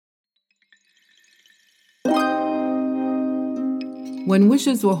When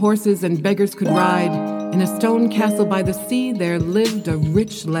wishes were horses and beggars could ride, in a stone castle by the sea there lived a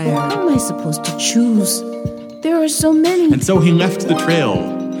rich laird. How am I supposed to choose? There are so many. And so he left the trail,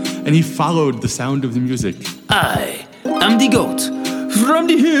 and he followed the sound of the music. I am the goat from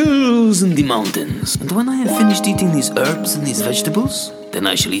the hills and the mountains. And when I have finished eating these herbs and these vegetables, then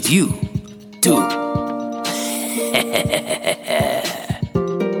I shall eat you, too.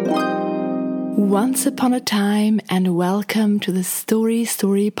 Once upon a time, and welcome to the Story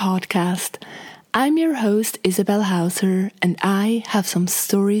podcast. I'm your host, Isabel Hauser, and I have some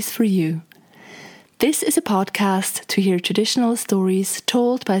stories for you. This is a podcast to hear traditional stories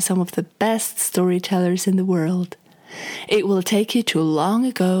told by some of the best storytellers in the world. It will take you to long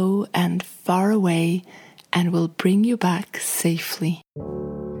ago and far away, and will bring you back safely.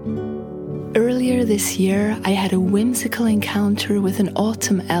 Earlier this year, I had a whimsical encounter with an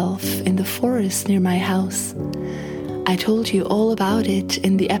autumn elf in the forest near my house. I told you all about it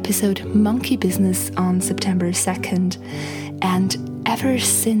in the episode Monkey Business on September 2nd, and ever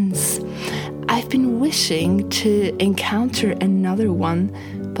since, I've been wishing to encounter another one,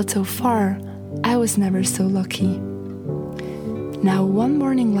 but so far, I was never so lucky. Now, one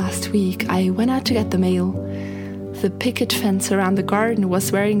morning last week, I went out to get the mail. The picket fence around the garden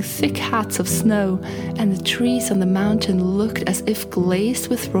was wearing thick hats of snow, and the trees on the mountain looked as if glazed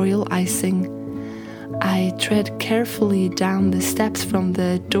with royal icing. I tread carefully down the steps from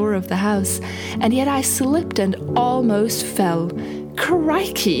the door of the house, and yet I slipped and almost fell.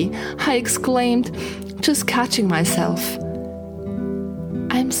 "Crikey!" I exclaimed, just catching myself.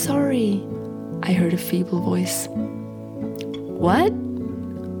 "I'm sorry," I heard a feeble voice. "What?"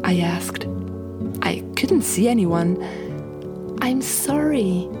 I asked. I couldn't see anyone. "I'm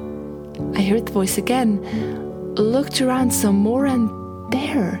sorry." I heard the voice again, looked around some more, and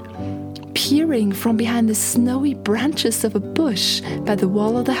there, peering from behind the snowy branches of a bush by the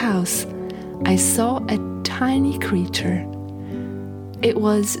wall of the house, I saw a tiny creature. It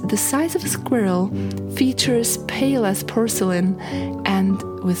was the size of a squirrel, features pale as porcelain, and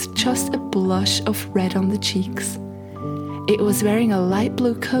with just a blush of red on the cheeks. It was wearing a light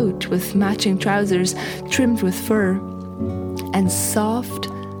blue coat with matching trousers trimmed with fur, and soft,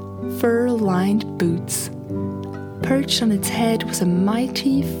 fur-lined boots. Perched on its head was a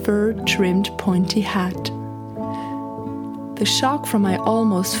mighty fur-trimmed pointy hat. The shock from my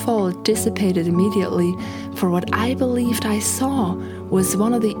almost fall dissipated immediately, for what I believed I saw was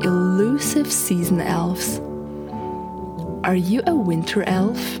one of the elusive season elves. "Are you a winter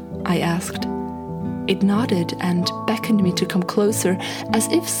elf?" I asked. It nodded and beckoned me to come closer, as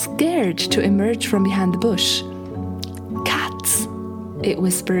if scared to emerge from behind the bush. "Cats," it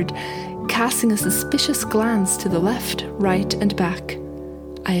whispered, casting a suspicious glance to the left, right, and back.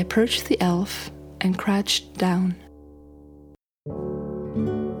 I approached the elf and crouched down.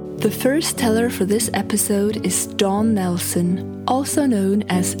 The first teller for this episode is Dawn Nelson, also known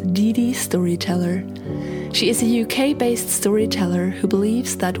as Dee Dee Storyteller. She is a UK-based storyteller who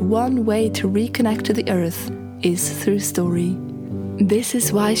believes that one way to reconnect to the earth is through story. This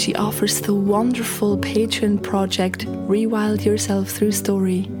is why she offers the wonderful Patreon project Rewild Yourself Through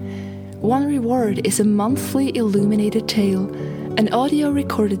Story. One reward is a monthly illuminated tale, an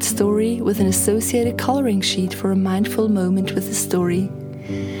audio-recorded story with an associated coloring sheet for a mindful moment with the story.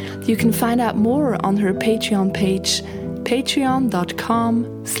 You can find out more on her Patreon page,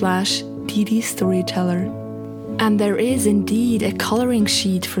 patreon.com/DDStoryteller. And there is indeed a coloring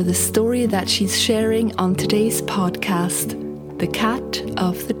sheet for the story that she's sharing on today's podcast, The Cat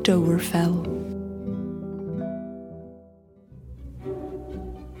of the Dovrefell.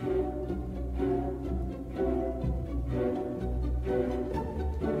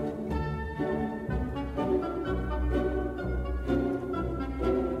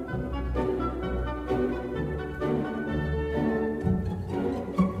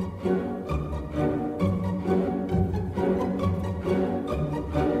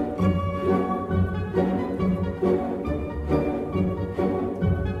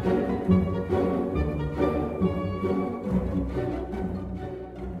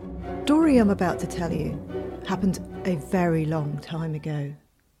 The story I'm about to tell you happened a very long time ago,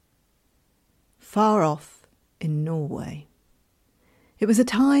 far off in Norway. It was a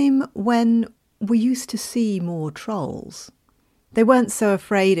time when we used to see more trolls. They weren't so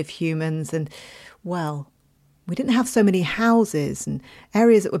afraid of humans, and, well, we didn't have so many houses and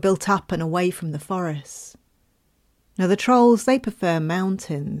areas that were built up and away from the forests. Now, the trolls, they prefer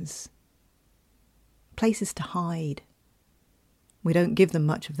mountains, places to hide. We don't give them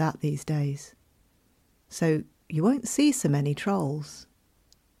much of that these days. So you won't see so many trolls.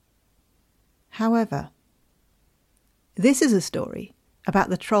 However, This is a story about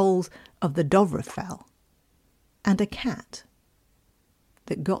the trolls of the Dovrefell and a cat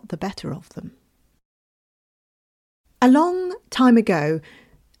that got the better of them. A long time ago,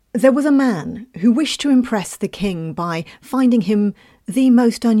 there was a man who wished to impress the king by finding him the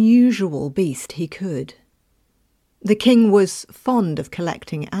most unusual beast he could. The king was fond of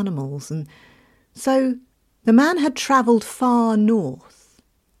collecting animals, and so the man had travelled far north,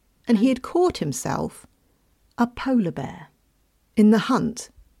 and he had caught himself a polar bear. In the hunt,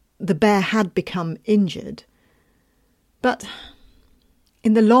 the bear had become injured, but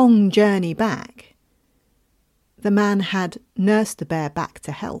in the long journey back, the man had nursed the bear back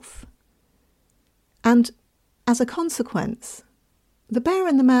to health. And as a consequence, the bear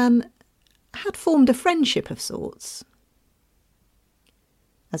and the man had formed a friendship of sorts.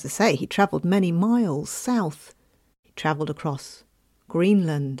 As I say, he travelled many miles south. He travelled across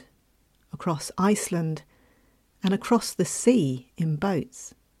Greenland, across Iceland, and across the sea in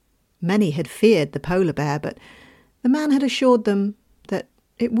boats. Many had feared the polar bear, but the man had assured them that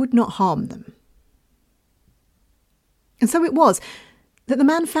it would not harm them. And so it was that the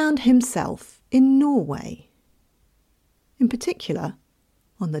man found himself in Norway, in particular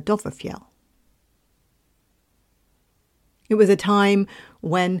on the Dovrefjell. It was a time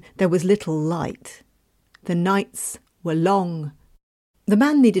when there was little light. The nights were long. The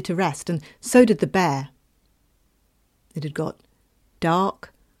man needed to rest, and so did the bear. It had got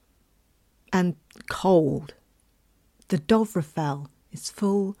dark and cold. The Dovrefell is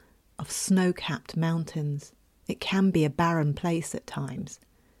full of snow-capped mountains. It can be a barren place at times.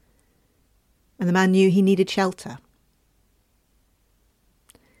 And the man knew he needed shelter.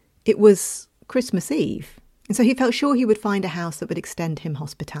 It was Christmas Eve, and so he felt sure he would find a house that would extend him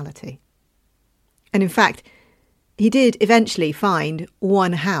hospitality. And in fact, he did eventually find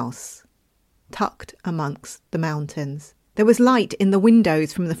one house tucked amongst the mountains. There was light in the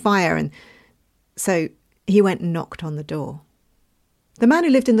windows from the fire, and so he went and knocked on the door. The man who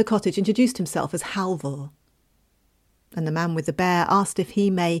lived in the cottage introduced himself as Halvor, and the man with the bear asked if he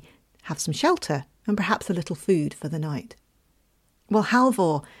may have some shelter and perhaps a little food for the night. Well,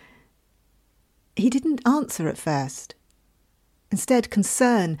 Halvor, he didn't answer at first. Instead,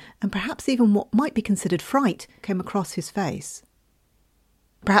 concern and perhaps even what might be considered fright came across his face.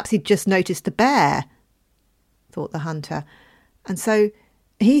 Perhaps he'd just noticed the bear, thought the hunter, and so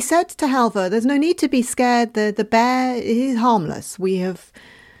he said to Halvor, "There's no need to be scared. The bear is harmless. We have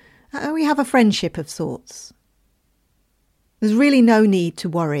a friendship of sorts. There's really no need to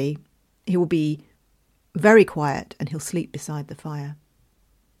worry. He will be very quiet and he'll sleep beside the fire."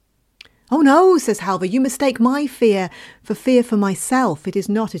 "Oh no," says Halvor, "you mistake my fear for myself. It is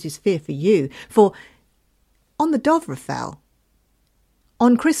not, it is fear for you. For on the Dovrefell,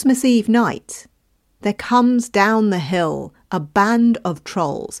 on Christmas Eve night, there comes down the hill a band of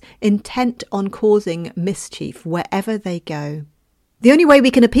trolls intent on causing mischief wherever they go. The only way we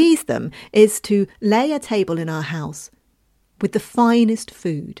can appease them is to lay a table in our house with the finest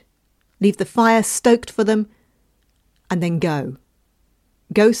food, leave the fire stoked for them, and then go.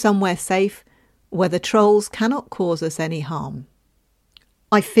 Go somewhere safe where the trolls cannot cause us any harm.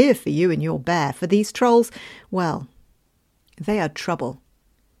 I fear for you and your bear, for these trolls, well, they are trouble.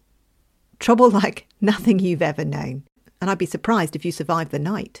 Trouble like nothing you've ever known, and I'd be surprised if you survived the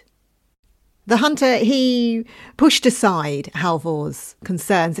night." The hunter, he pushed aside Halvor's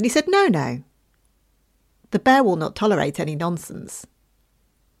concerns and he said, No. The bear will not tolerate any nonsense.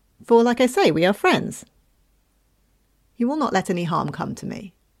 For, like I say, we are friends. He will not let any harm come to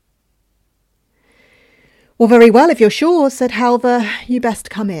me. "Well, very well, if you're sure," said Halvor, "you best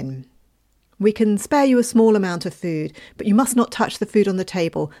come in. We can spare you a small amount of food, but you must not touch the food on the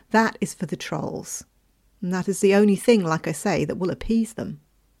table. That is for the trolls. And that is the only thing, like I say, that will appease them."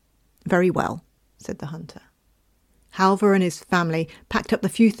 "Very well," said the hunter. Halvor and his family packed up the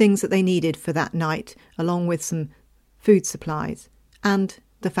few things that they needed for that night, along with some food supplies, and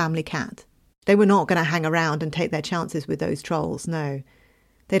the family cat. They were not going to hang around and take their chances with those trolls, no.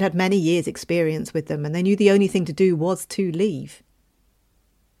 They'd had many years' experience with them, and they knew the only thing to do was to leave.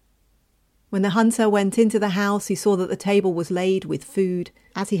 When the hunter went into the house, he saw that the table was laid with food,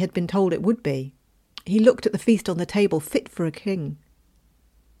 as he had been told it would be. He looked at the feast on the table, fit for a king.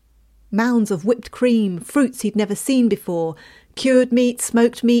 Mounds of whipped cream, fruits he'd never seen before, cured meat,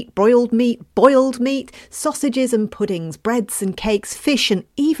 smoked meat, broiled meat, boiled meat, sausages and puddings, breads and cakes, fish and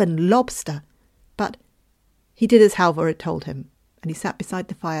even lobster. But he did as Halvor had told him, and he sat beside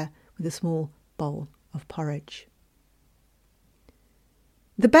the fire with a small bowl of porridge.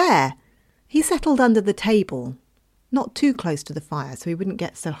 The bear, he settled under the table, not too close to the fire so he wouldn't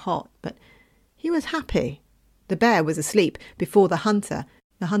get so hot, but he was happy The bear was asleep before the hunter.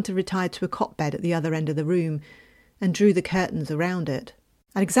 The hunter retired to a cot bed at the other end of the room and drew the curtains around it.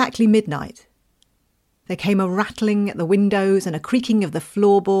 At exactly midnight, there came a rattling at the windows and a creaking of the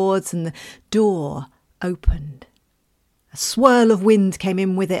floorboards, and the door opened. A swirl of wind came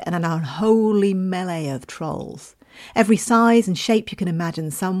in with it and an unholy melee of trolls. Every size and shape you can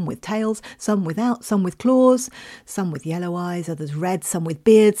imagine, some with tails, some without, some with claws, some with yellow eyes, others red, some with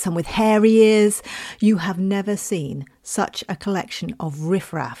beards, some with hairy ears. You have never seen such a collection of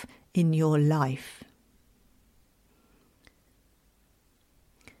riffraff in your life.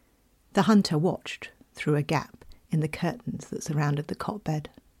 The hunter watched through a gap in the curtains that surrounded the cot bed.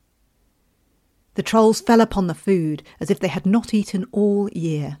 The trolls fell upon the food as if they had not eaten all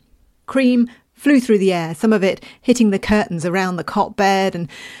year. Cream flew through the air, some of it hitting the curtains around the cot bed,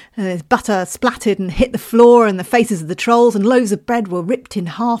 and butter splattered and hit the floor and the faces of the trolls, and loaves of bread were ripped in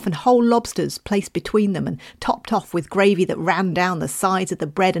half and whole lobsters placed between them and topped off with gravy that ran down the sides of the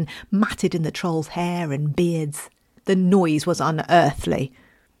bread and matted in the trolls' hair and beards. The noise was unearthly,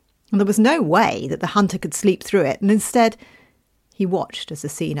 and there was no way that the hunter could sleep through it, and instead he watched as the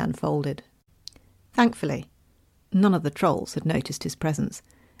scene unfolded. Thankfully, none of the trolls had noticed his presence,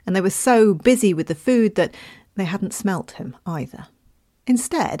 and they were so busy with the food that they hadn't smelt him either.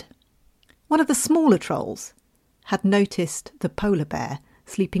 Instead, one of the smaller trolls had noticed the polar bear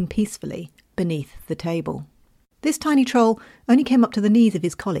sleeping peacefully beneath the table. This tiny troll only came up to the knees of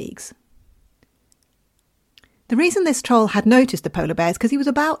his colleagues. The reason this troll had noticed the polar bear is because he was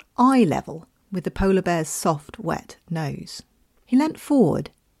about eye level with the polar bear's soft, wet nose. He leant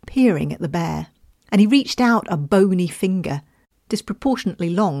forward, peering at the bear, and he reached out a bony finger, disproportionately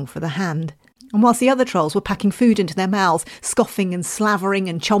long for the hand. And whilst the other trolls were packing food into their mouths, scoffing and slavering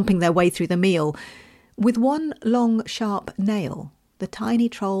and chomping their way through the meal, with one long, sharp nail, the tiny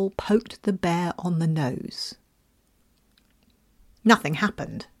troll poked the bear on the nose. Nothing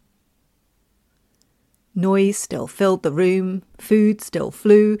happened. Noise still filled the room, food still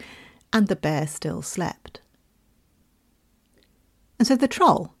flew, and the bear still slept. And so the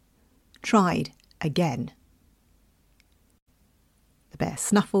troll tried again. The bear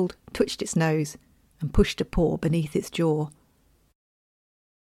snuffled, twitched its nose, and pushed a paw beneath its jaw.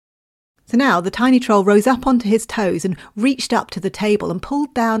 So now the tiny troll rose up onto his toes and reached up to the table and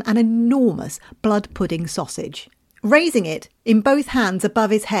pulled down an enormous blood-pudding sausage. Raising it in both hands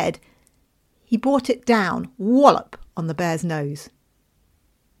above his head, he brought it down, wallop, on the bear's nose.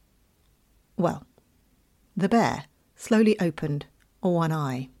 Well, the bear slowly opened one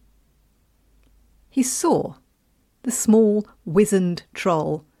eye. He saw the small, wizened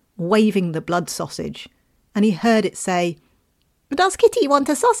troll waving the blood sausage, and he heard it say, "Does Kitty want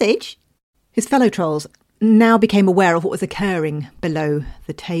a sausage?" His fellow trolls now became aware of what was occurring below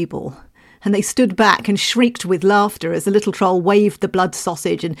the table, and they stood back and shrieked with laughter as the little troll waved the blood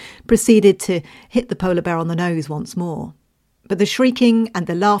sausage and proceeded to hit the polar bear on the nose once more. But the shrieking and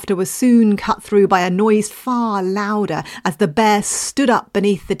the laughter was soon cut through by a noise far louder as the bear stood up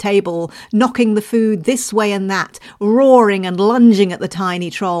beneath the table, knocking the food this way and that, roaring and lunging at the tiny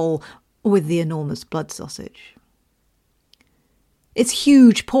troll with the enormous blood sausage. Its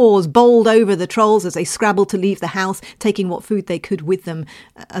huge paws bowled over the trolls as they scrabbled to leave the house, taking what food they could with them,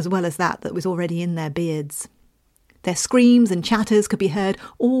 as well as that was already in their beards. Their screams and chatters could be heard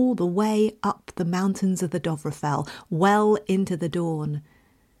all the way up the mountains of the Dovrefell, well into the dawn.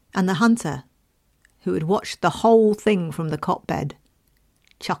 And the hunter, who had watched the whole thing from the cot bed,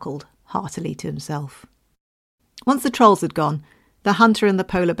 chuckled heartily to himself. Once the trolls had gone, the hunter and the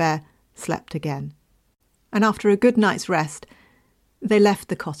polar bear slept again. And after a good night's rest, they left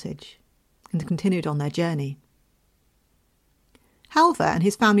the cottage and continued on their journey. Halvor and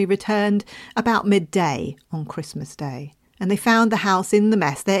his family returned about midday on Christmas Day, and they found the house in the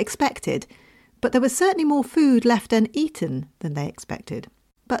mess they expected, but there was certainly more food left uneaten than they expected.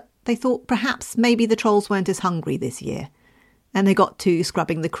 But they thought perhaps maybe the trolls weren't as hungry this year, and they got to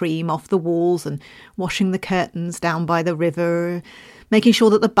scrubbing the cream off the walls and washing the curtains down by the river, making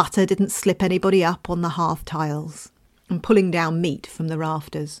sure that the butter didn't slip anybody up on the hearth tiles, and pulling down meat from the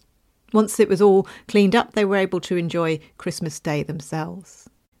rafters. Once it was all cleaned up, they were able to enjoy Christmas Day themselves.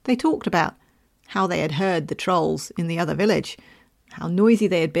 They talked about how they had heard the trolls in the other village, how noisy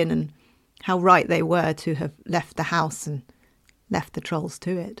they had been, and how right they were to have left the house and left the trolls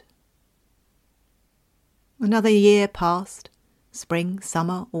to it. Another year passed, spring,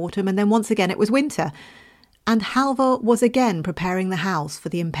 summer, autumn, and then once again it was winter, and Halvor was again preparing the house for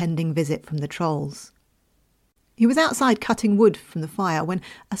the impending visit from the trolls. He was outside cutting wood from the fire when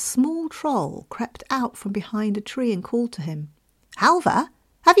a small troll crept out from behind a tree and called to him. "Halvor,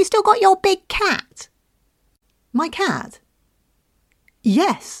 have you still got your big cat?" My cat?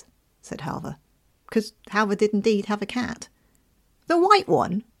 Yes, said Halvor, because Halvor did indeed have a cat. The white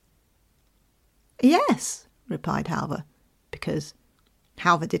one? Yes, replied Halvor, because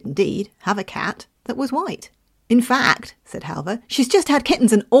Halvor did indeed have a cat that was white. In fact, said Halvor, she's just had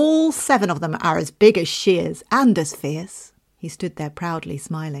kittens and all 7 of them are as big as she is and as fierce. He stood there proudly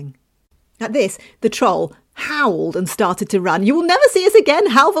smiling. At this, the troll howled and started to run. You will never see us again,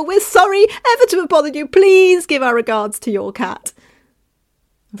 Halvor. We're sorry ever to have bothered you. Please give our regards to your cat.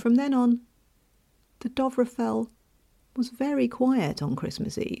 And from then on, the Dovrefell was very quiet on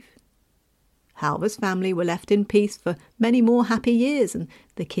Christmas Eve. Halvor's family were left in peace for many more happy years, and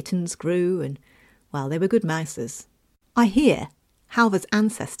the kittens grew, and, well, they were good mouses. I hear Halvor's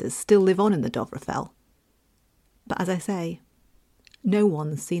ancestors still live on in the Dovrefell. But as I say, no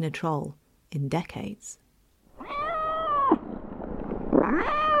one's seen a troll in decades.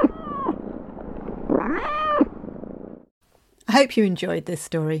 I hope you enjoyed this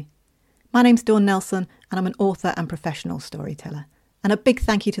story. My name's Dawn Nelson, and I'm an author and professional storyteller. And a big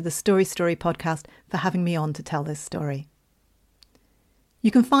thank you to the Story podcast for having me on to tell this story.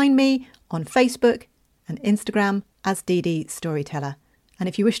 You can find me on Facebook and Instagram as DD Storyteller. And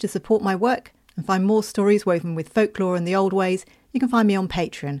if you wish to support my work and find more stories woven with folklore and the old ways, you can find me on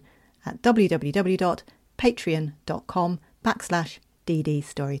Patreon at www.patreon.com/DD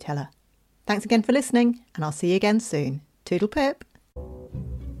Storyteller. Thanks again for listening, and I'll see you again soon. Toodle pip.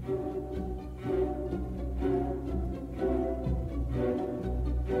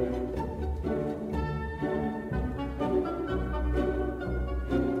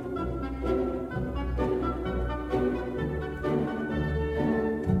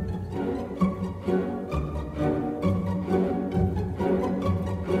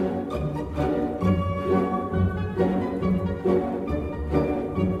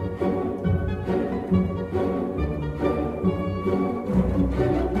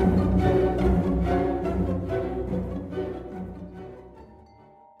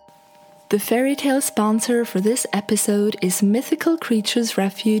 The fairy tale sponsor for this episode is Mythical Creatures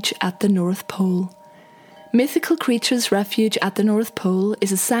Refuge at the North Pole. Mythical Creatures Refuge at the North Pole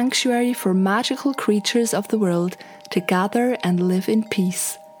is a sanctuary for magical creatures of the world to gather and live in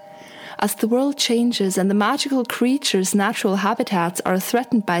peace. As the world changes and the magical creatures' natural habitats are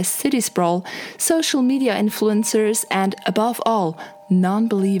threatened by city sprawl, social media influencers, and above all,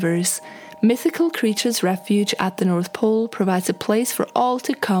 non-believers, Mythical Creatures Refuge at the North Pole provides a place for all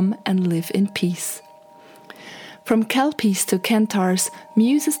to come and live in peace. From kelpies to centaurs,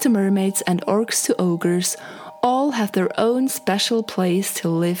 muses to mermaids, and orcs to ogres, all have their own special place to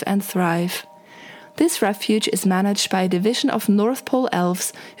live and thrive. This refuge is managed by a division of North Pole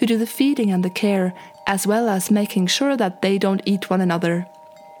elves who do the feeding and the care, as well as making sure that they don't eat one another.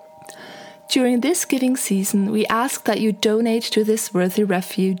 During this giving season, we ask that you donate to this worthy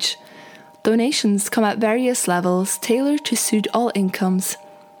refuge. Donations come at various levels, tailored to suit all incomes.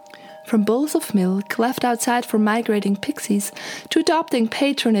 From bowls of milk left outside for migrating pixies, to adopting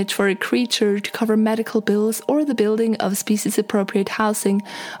patronage for a creature to cover medical bills or the building of species-appropriate housing,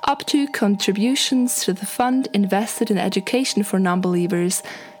 up to contributions to the fund invested in education for non-believers,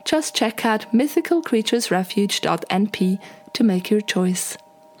 just check out mythicalcreaturesrefuge.np to make your choice.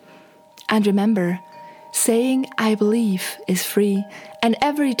 And remember, saying I believe is free, and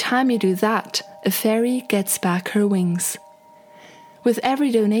every time you do that, a fairy gets back her wings. With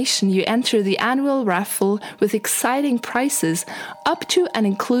every donation, you enter the annual raffle with exciting prizes, up to and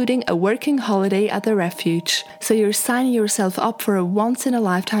including a working holiday at the refuge. So you're signing yourself up for a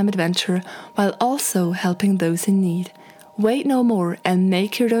once-in-a-lifetime adventure while also helping those in need. Wait no more and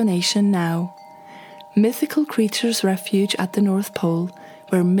make your donation now. Mythical Creatures Refuge at the North Pole,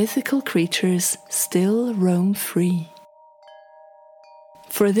 where mythical creatures still roam free.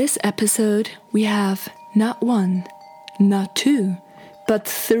 For this episode, we have not one, not two, but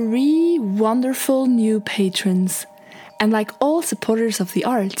 3 wonderful new patrons. And like all supporters of the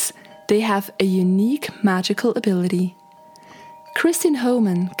arts, they have a unique magical ability. Christine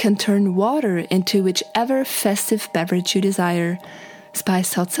Homan can turn water into whichever festive beverage you desire.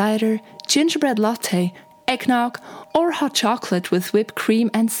 Spiced hot cider, gingerbread latte, eggnog, or hot chocolate with whipped cream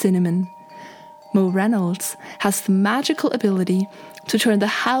and cinnamon. Mo Reynolds has the magical ability to turn the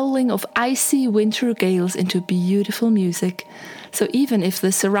howling of icy winter gales into beautiful music. So even if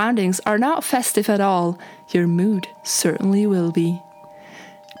the surroundings are not festive at all, your mood certainly will be.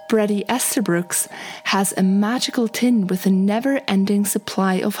 Brady Esterbrooks has a magical tin with a never-ending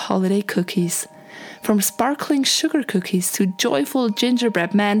supply of holiday cookies. From sparkling sugar cookies to joyful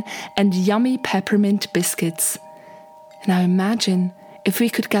gingerbread men and yummy peppermint biscuits. Now imagine if we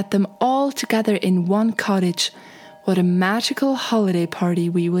could get them all together in one cottage, what a magical holiday party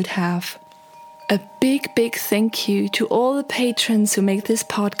we would have. A big thank you to all the patrons who make this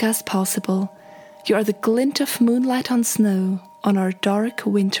podcast possible. You are the glint of moonlight on snow on our dark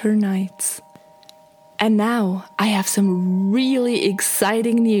winter nights. And now I have some really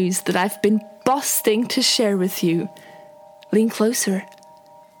exciting news that I've been busting to share with you. Lean closer.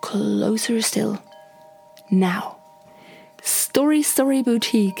 Closer still. Now. Story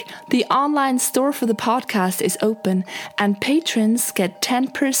Boutique, the online store for the podcast, is open and patrons get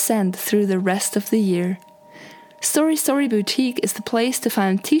 10% through the rest of the year. Story Boutique is the place to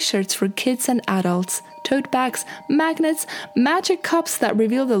find t-shirts for kids and adults, tote bags, magnets, magic cups that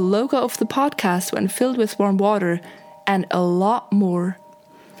reveal the logo of the podcast when filled with warm water, and a lot more.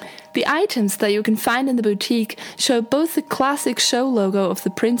 The items that you can find in the boutique show both the classic show logo of the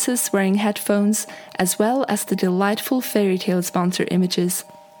princess wearing headphones, as well as the delightful fairy tale sponsor images.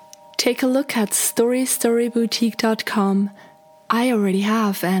 Take a look at storyboutique.com. I already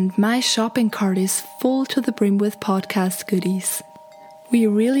have, and my shopping cart is full to the brim with podcast goodies. We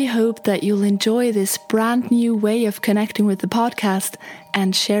really hope that you'll enjoy this brand new way of connecting with the podcast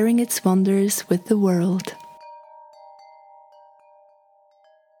and sharing its wonders with the world.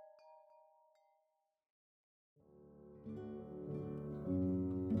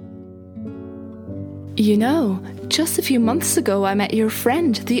 You know, just a few months ago I met your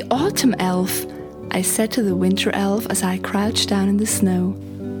friend, the Autumn Elf, I said to the Winter Elf as I crouched down in the snow.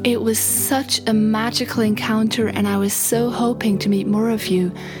 It was such a magical encounter and I was so hoping to meet more of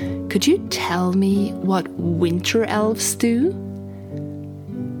you. Could you tell me what Winter Elves do?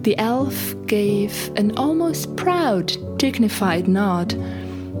 The elf gave an almost proud, dignified nod.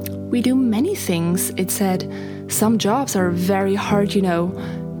 We do many things, it said. Some jobs are very hard, you know.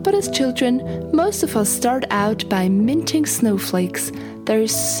 But as children, most of us start out by minting snowflakes. There are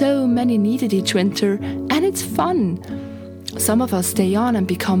so many needed each winter, and it's fun. Some of us stay on and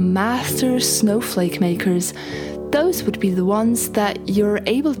become master snowflake makers. Those would be the ones that you're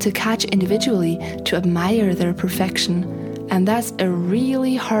able to catch individually to admire their perfection. And that's a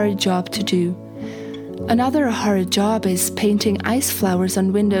really hard job to do. Another hard job is painting ice flowers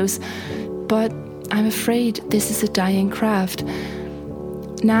on windows, but I'm afraid this is a dying craft.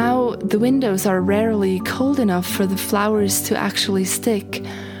 Now, the windows are rarely cold enough for the flowers to actually stick.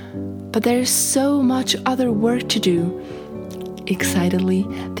 But there's so much other work to do. Excitedly,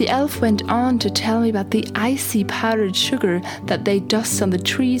 the elf went on to tell me about the icy powdered sugar that they dust on the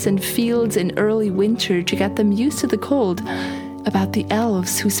trees and fields in early winter to get them used to the cold. About the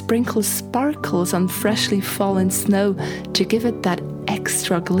elves who sprinkle sparkles on freshly fallen snow to give it that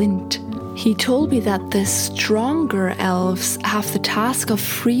extra glint. He told me that the stronger elves have the task of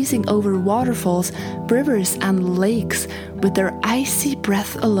freezing over waterfalls, rivers and lakes with their icy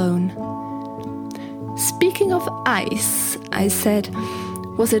breath alone. Speaking of ice, I said,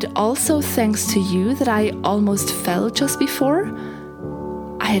 was it also thanks to you that I almost fell just before?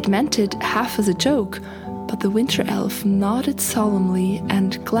 I had meant it half as a joke, but the Winter Elf nodded solemnly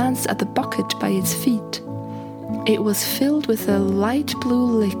and glanced at the bucket by its feet. It was filled with a light blue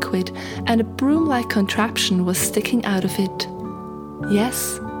liquid, and a broom-like contraption was sticking out of it.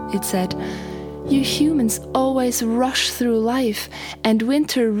 Yes, it said, you humans always rush through life, and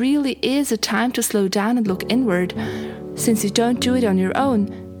winter really is a time to slow down and look inward. Since you don't do it on your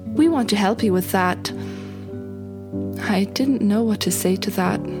own, we want to help you with that. I didn't know what to say to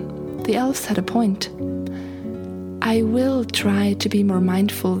that. The elves had a point. I will try to be more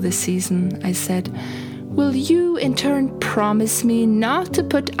mindful this season, I said. Will you, in turn, promise me not to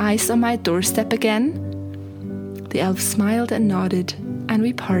put ice on my doorstep again? The elf smiled and nodded, and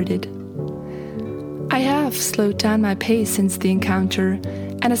we parted. I have slowed down my pace since the encounter,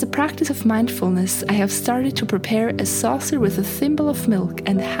 and as a practice of mindfulness, I have started to prepare a saucer with a thimble of milk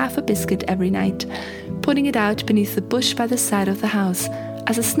and half a biscuit every night, putting it out beneath the bush by the side of the house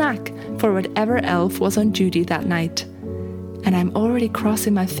as a snack for whatever elf was on duty that night. And I'm already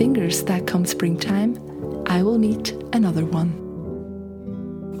crossing my fingers that come springtime, I will meet another one.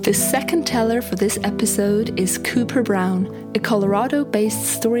 The second teller for this episode is Cooper Brown, a Colorado-based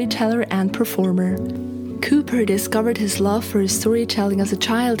storyteller and performer. Cooper discovered his love for storytelling as a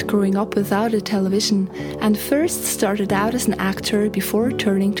child growing up without a television, and first started out as an actor before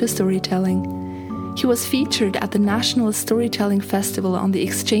turning to storytelling. He was featured at the National Storytelling Festival on the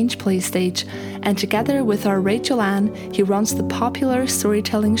Exchange Play stage, and together with our Rachel Ann, he runs the popular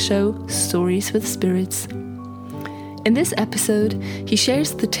storytelling show Stories with Spirits. In this episode, he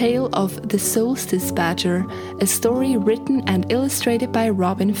shares the tale of The Solstice Badger, a story written and illustrated by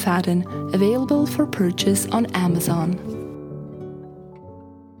Robin Fadden, available for purchase on Amazon.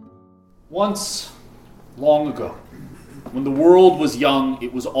 Once, long ago, when the world was young,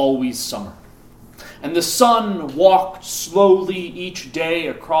 it was always summer. And the sun walked slowly each day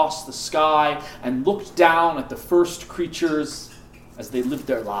across the sky and looked down at the first creatures as they lived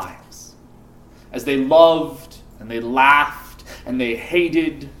their lives. As they loved and they laughed and they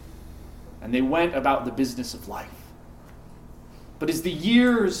hated and they went about the business of life. But as the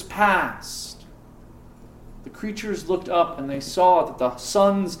years passed, the creatures looked up and they saw that the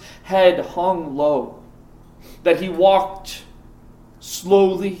sun's head hung low, that he walked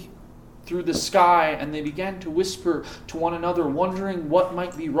slowly through the sky, and they began to whisper to one another, wondering what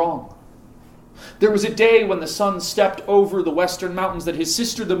might be wrong. There was a day when the sun stepped over the western mountains that his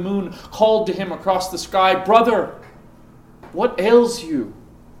sister the moon called to him across the sky, "Brother, what ails you?"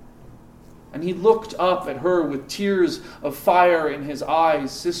 And he looked up at her with tears of fire in his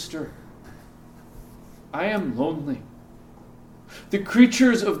eyes. "Sister, I am lonely. The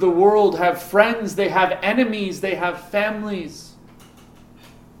creatures of the world have friends, they have enemies, they have families.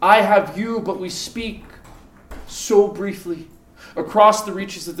 I have you, but we speak so briefly. Across the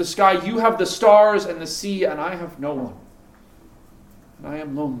reaches of the sky, you have the stars and the sea, and I have no one. And I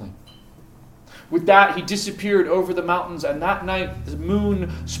am lonely." With that, he disappeared over the mountains, and that night the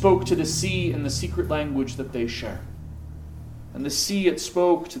moon spoke to the sea in the secret language that they share. And the sea, it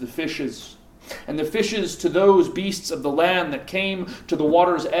spoke to the fishes, and the fishes to those beasts of the land that came to the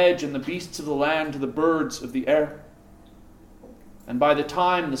water's edge, and the beasts of the land to the birds of the air. And by the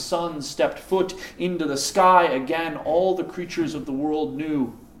time the sun stepped foot into the sky again, all the creatures of the world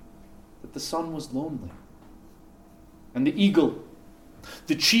knew that the sun was lonely. And the eagle,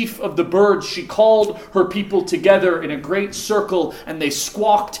 the chief of the birds, she called her people together in a great circle, and they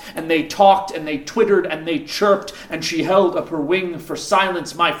squawked, and they talked, and they twittered, and they chirped, and she held up her wing for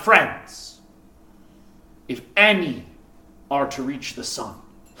silence. "My friends, if any are to reach the sun,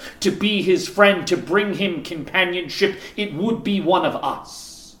 to be his friend, to bring him companionship, it would be one of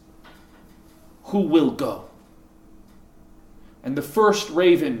us. Who will go?" And the first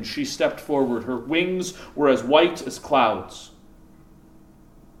raven, she stepped forward. Her wings were as white as clouds.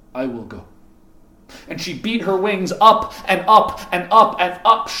 "I will go." And she beat her wings up and up and up and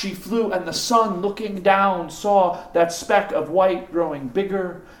up she flew, and the sun, looking down, saw that speck of white growing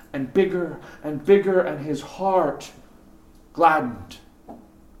bigger and bigger and bigger, and his heart gladdened.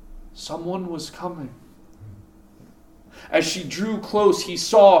 Someone was coming. As she drew close, he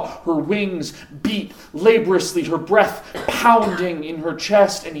saw her wings beat laboriously, her breath pounding in her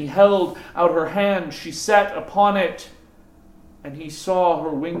chest, and he held out her hand. She sat upon it, and he saw her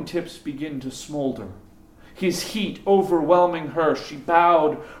wingtips begin to smolder. His heat overwhelming her, she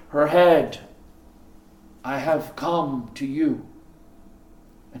bowed her head. "I have come to you."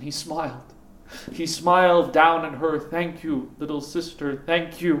 And he smiled. He smiled down at her. "Thank you, little sister,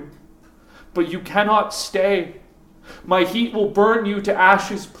 thank you. But you cannot stay. My heat will burn you to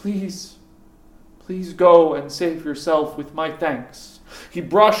ashes. Please, please go and save yourself with my thanks." He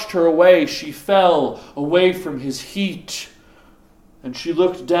brushed her away. She fell away from his heat, and she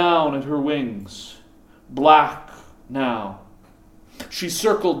looked down at her wings, black now. She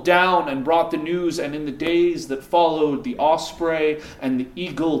circled down and brought the news, and in the days that followed, the osprey and the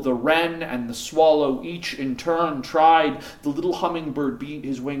eagle, the wren and the swallow, each in turn tried. The little hummingbird beat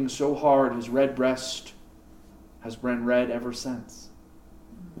his wings so hard his red breast has been red ever since.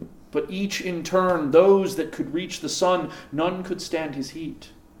 But each in turn, those that could reach the sun, none could stand his heat.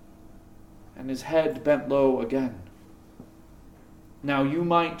 And his head bent low again. Now you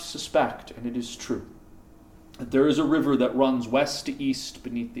might suspect, and it is true, that there is a river that runs west to east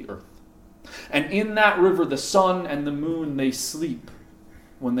beneath the earth. And in that river the sun and the moon, they sleep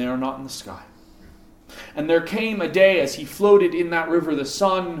when they are not in the sky. And there came a day as he floated in that river, the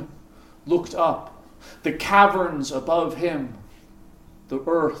sun looked up, the caverns above him, the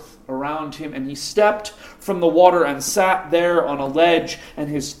earth around him, and he stepped from the water and sat there on a ledge, and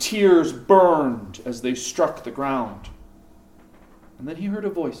his tears burned as they struck the ground. And then he heard a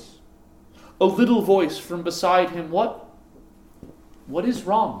voice. A little voice from beside him. What is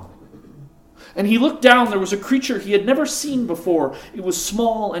wrong?" And he looked down. There was a creature he had never seen before. It was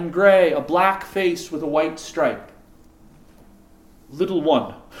small and gray, a black face with a white stripe. Little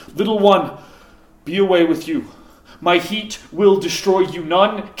one, be away with you. My heat will destroy you.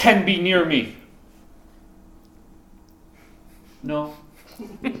 None can be near me." "No.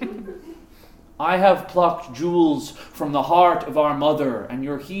 I have plucked jewels from the heart of our mother, and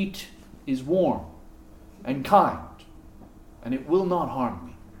your heat is warm and kind, and it will not harm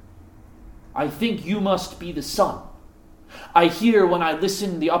me. I think you must be the sun. I hear when I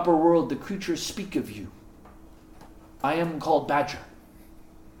listen the upper world, the creatures speak of you. I am called Badger."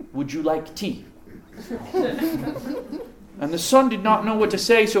 Would you like tea? And the son did not know what to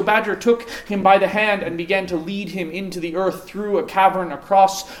say, so Badger took him by the hand and began to lead him into the earth, through a cavern,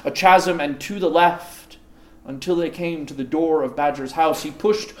 across a chasm, and to the left, until they came to the door of Badger's house. He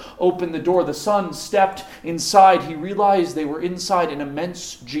pushed open the door. The son stepped inside. He realized they were inside an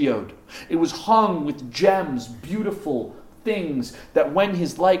immense geode. It was hung with gems, beautiful things that when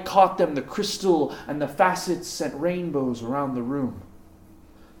his light caught them, the crystal and the facets sent rainbows around the room.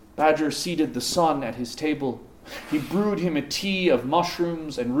 Badger seated the son at his table. He brewed him a tea of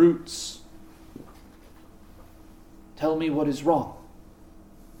mushrooms and roots. Tell me what is wrong.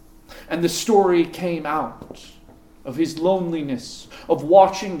 And the story came out of his loneliness, of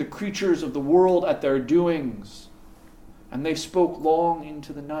watching the creatures of the world at their doings. And they spoke long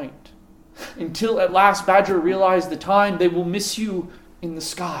into the night, until at last Badger realized the time. They will miss you in the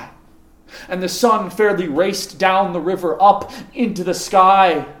sky. And the sun fairly raced down the river up into the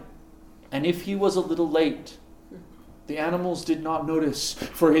sky. And if he was a little late, the animals did not notice,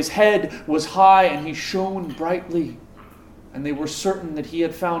 for his head was high and he shone brightly, and they were certain that he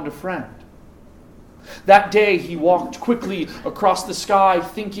had found a friend. That day he walked quickly across the sky,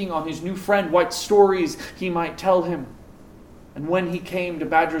 thinking on his new friend what stories he might tell him. And when he came to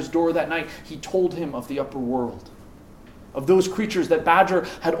Badger's door that night, he told him of the upper world, of those creatures that Badger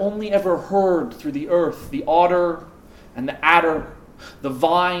had only ever heard through the earth, the otter and the adder, the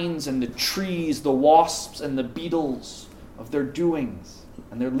vines and the trees, the wasps and the beetles, of their doings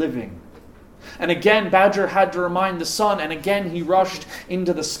and their living. And again Badger had to remind the sun, and again he rushed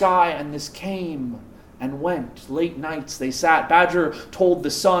into the sky, and this came and went. Late nights they sat. Badger told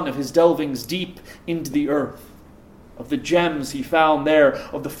the sun of his delvings deep into the earth, of the gems he found there,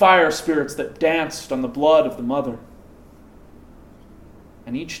 of the fire spirits that danced on the blood of the mother.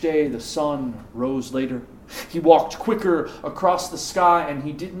 And each day the sun rose later. He walked quicker across the sky, and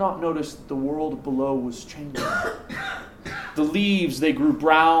he did not notice that the world below was changing. The leaves, they grew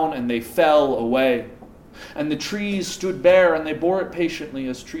brown and they fell away. And the trees stood bare, and they bore it patiently,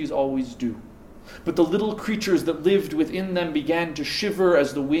 as trees always do. But the little creatures that lived within them began to shiver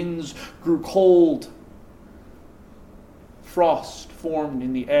as the winds grew cold. Frost formed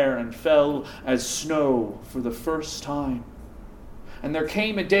in the air and fell as snow for the first time. And there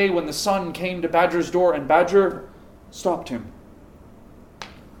came a day when the sun came to Badger's door, and Badger stopped him.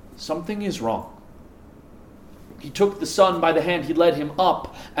 Something is wrong. He took the sun by the hand. He led him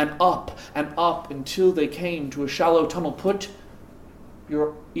up and up and up until they came to a shallow tunnel. Put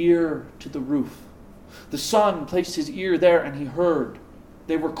your ear to the roof. The sun placed his ear there, and he heard.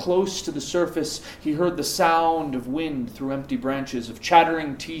 They were close to the surface. He heard the sound of wind through empty branches, of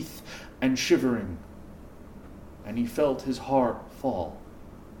chattering teeth and shivering. And he felt his heart fall.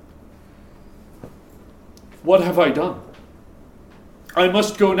 What have I done? I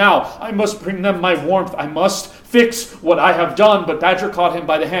must go now. I must bring them my warmth. I must fix what I have done. But Badger caught him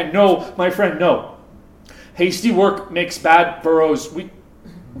by the hand. No, my friend, no. Hasty work makes bad burrows.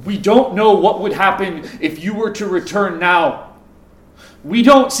 We don't know what would happen if you were to return now. We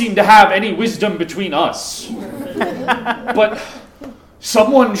don't seem to have any wisdom between us. But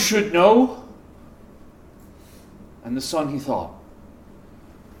someone should know. And the sun, he thought,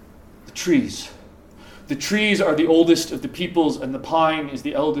 the trees. The trees are the oldest of the peoples, and the pine is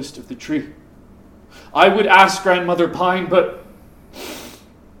the eldest of the tree. I would ask Grandmother Pine, but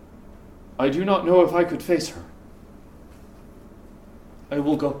I do not know if I could face her. I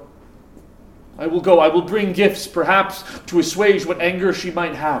will go. I will go. I will bring gifts, perhaps to assuage what anger she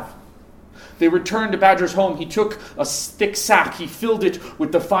might have. They returned to Badger's home. He took a thick sack. He filled it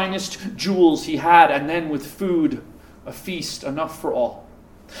with the finest jewels he had, and then with food, a feast enough for all.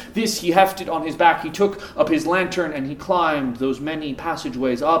 This he hefted on his back. He took up his lantern, and he climbed those many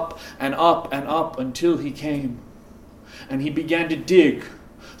passageways up and up and up until he came. And he began to dig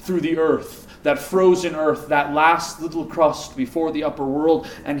through the earth, that frozen earth, that last little crust before the upper world,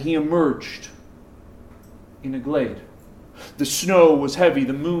 and he emerged in a glade. The snow was heavy,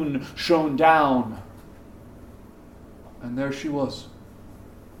 the moon shone down, and there she was,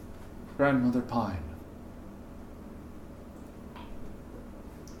 Grandmother Pine.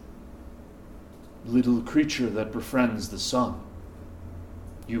 Little creature that befriends the sun,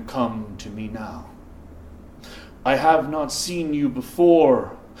 you come to me now. I have not seen you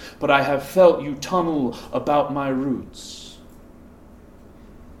before, but I have felt you tunnel about my roots.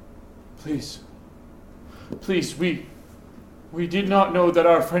 Please, we did not know that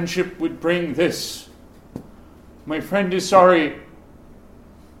our friendship would bring this. My friend is sorry.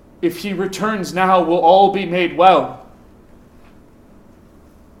 If he returns now, we'll all be made well.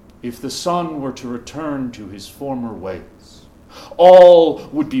 If the sun were to return to his former ways, All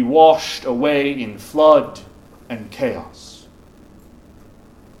would be washed away in flood and chaos.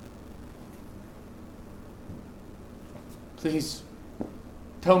 Please,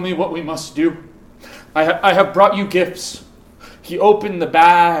 tell me what we must do. I have brought you gifts. He opened the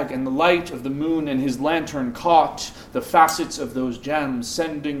bag, and the light of the moon and his lantern caught the facets of those gems,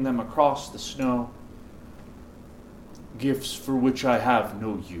 sending them across the snow. Gifts for which I have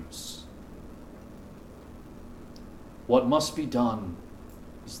no use. What must be done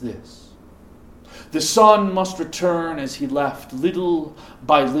is this. The sun must return as he left, little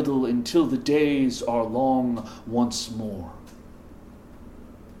by little, until the days are long once more.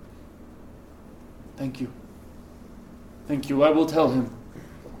 Thank you. Thank you. I will tell him,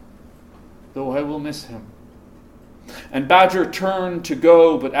 though I will miss him. And Badger turned to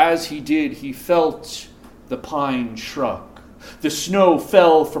go, but as he did, he felt the pine shrug. The snow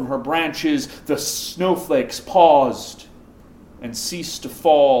fell from her branches, the snowflakes paused and ceased to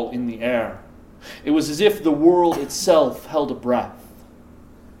fall in the air. It was as if the world itself held a breath.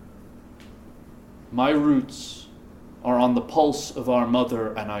 My roots are on the pulse of our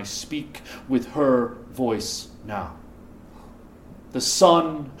mother, and I speak with her voice now. The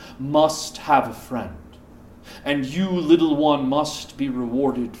sun must have a friend, and you, little one, must be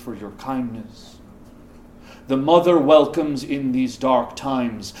rewarded for your kindness. The mother welcomes in these dark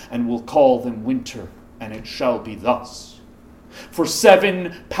times, and will call them winter, and it shall be thus. For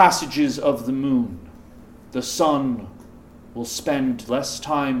 7 passages of the moon, the sun will spend less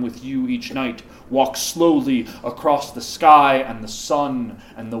time with you each night, walk slowly across the sky, and the sun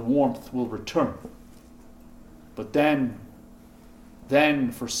and the warmth will return. But then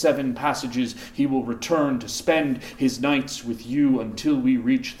for 7 passages, he will return to spend his nights with you until we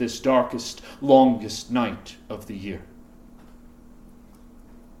reach this darkest, longest night of the year.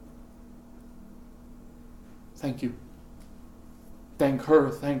 Thank you. Thank her,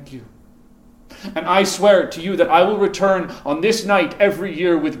 thank you. And I swear to you that I will return on this night every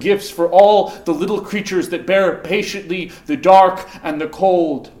year with gifts for all the little creatures that bear patiently the dark and the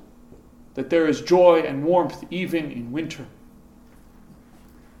cold, that there is joy and warmth even in winter.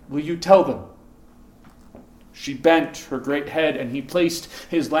 Will you tell them? She bent her great head, and he placed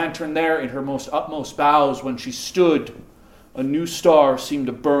his lantern there in her most utmost boughs. When she stood, a new star seemed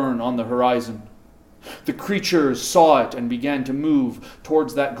to burn on the horizon. The creatures saw it and began to move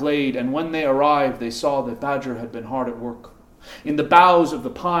towards that glade, and when they arrived, they saw that Badger had been hard at work. In the boughs of the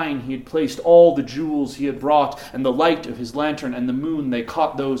pine he had placed all the jewels he had brought, and the light of his lantern and the moon, they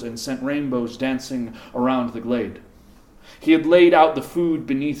caught those and sent rainbows dancing around the glade. He had laid out the food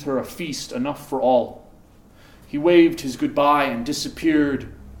beneath her, a feast enough for all. He waved his goodbye and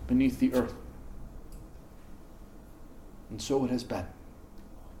disappeared beneath the earth. And so it has been,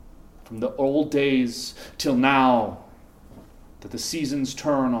 from the old days till now, that the seasons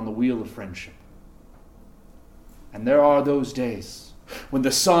turn on the wheel of friendship. And there are those days when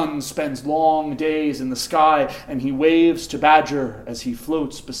the sun spends long days in the sky, and he waves to Badger as he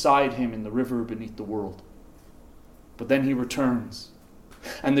floats beside him in the river beneath the world. But then he returns,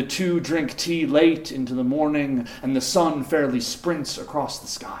 and the two drink tea late into the morning, and the sun fairly sprints across the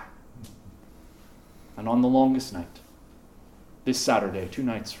sky. And on the longest night, this Saturday, 2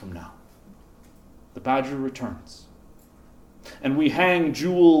 nights from now, the Badger returns, and we hang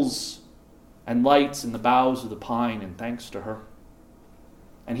jewels and lights in the boughs of the pine in thanks to her.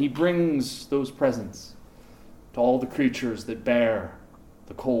 And he brings those presents to all the creatures that bear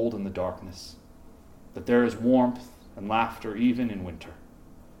the cold and the darkness, that there is warmth and laughter even in winter,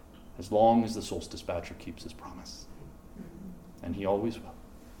 as long as the solstice Badger keeps his promise. And he always will.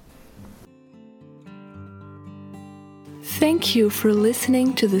 Thank you for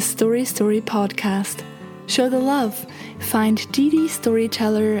listening to the Story Story podcast. Show the love. Find DD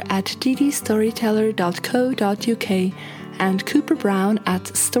Storyteller at ddstoryteller.co.uk and Cooper Brown at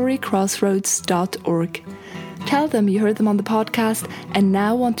storycrossroads.org. Tell them you heard them on the podcast and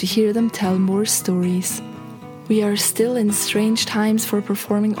now want to hear them tell more stories. We are still in strange times for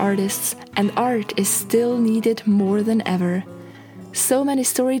performing artists, and art is still needed more than ever. So many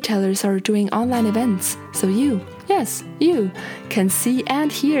storytellers are doing online events, so you can see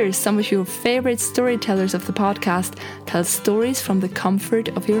and hear some of your favorite storytellers of the podcast tell stories from the comfort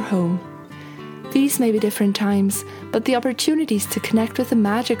of your home. These may be different times, but the opportunities to connect with the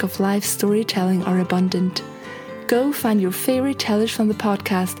magic of live storytelling are abundant. Go find your favorite tellers from the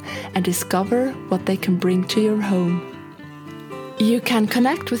podcast and discover what they can bring to your home. You can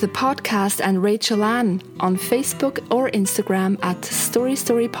connect with the podcast and Rachel Ann on Facebook or Instagram at Story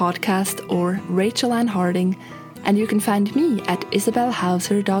Story Podcast or Rachel Ann Harding, and you can find me at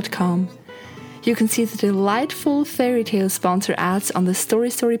isabelhauser.com. You can see the delightful fairy tale sponsor ads on the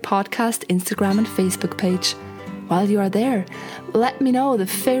Story Story Podcast Instagram and Facebook page. While you are there, let me know the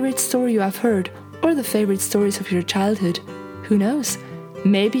favorite story you have heard or the favorite stories of your childhood. Who knows?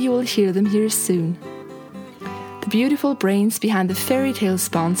 Maybe you will hear them here soon. The beautiful brains behind the fairy tale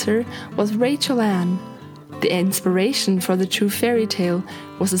sponsor was Rachel Ann. The inspiration for the true fairy tale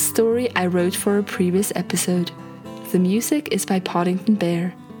was a story I wrote for a previous episode. The music is by Poddington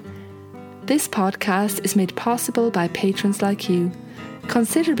Bear. This podcast is made possible by patrons like you.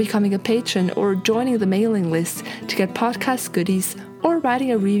 Consider becoming a patron or joining the mailing list to get podcast goodies or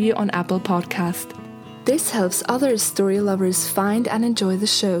writing a review on Apple Podcast. This helps other story lovers find and enjoy the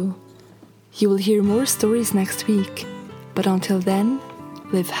show. You will hear more stories next week, but until then,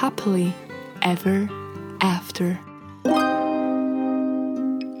 live happily ever after.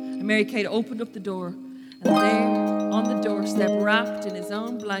 And Mary Kate opened up the door, and there, on the doorstep, wrapped in his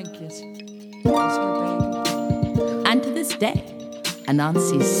own blanket, was her baby. And to this day,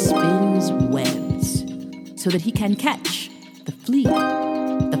 Anansi spins webs so that he can catch the flea,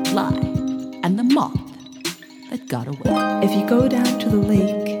 the fly, and the moth that got away. If you go down to the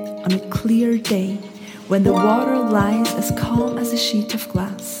lake on a clear day, when the water lies as calm as a sheet of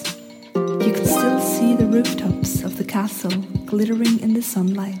glass, you can still see the rooftops of the castle glittering in the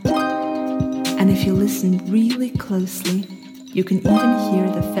sunlight. And if you listen really closely, you can even hear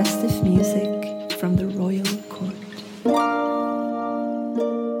the festive music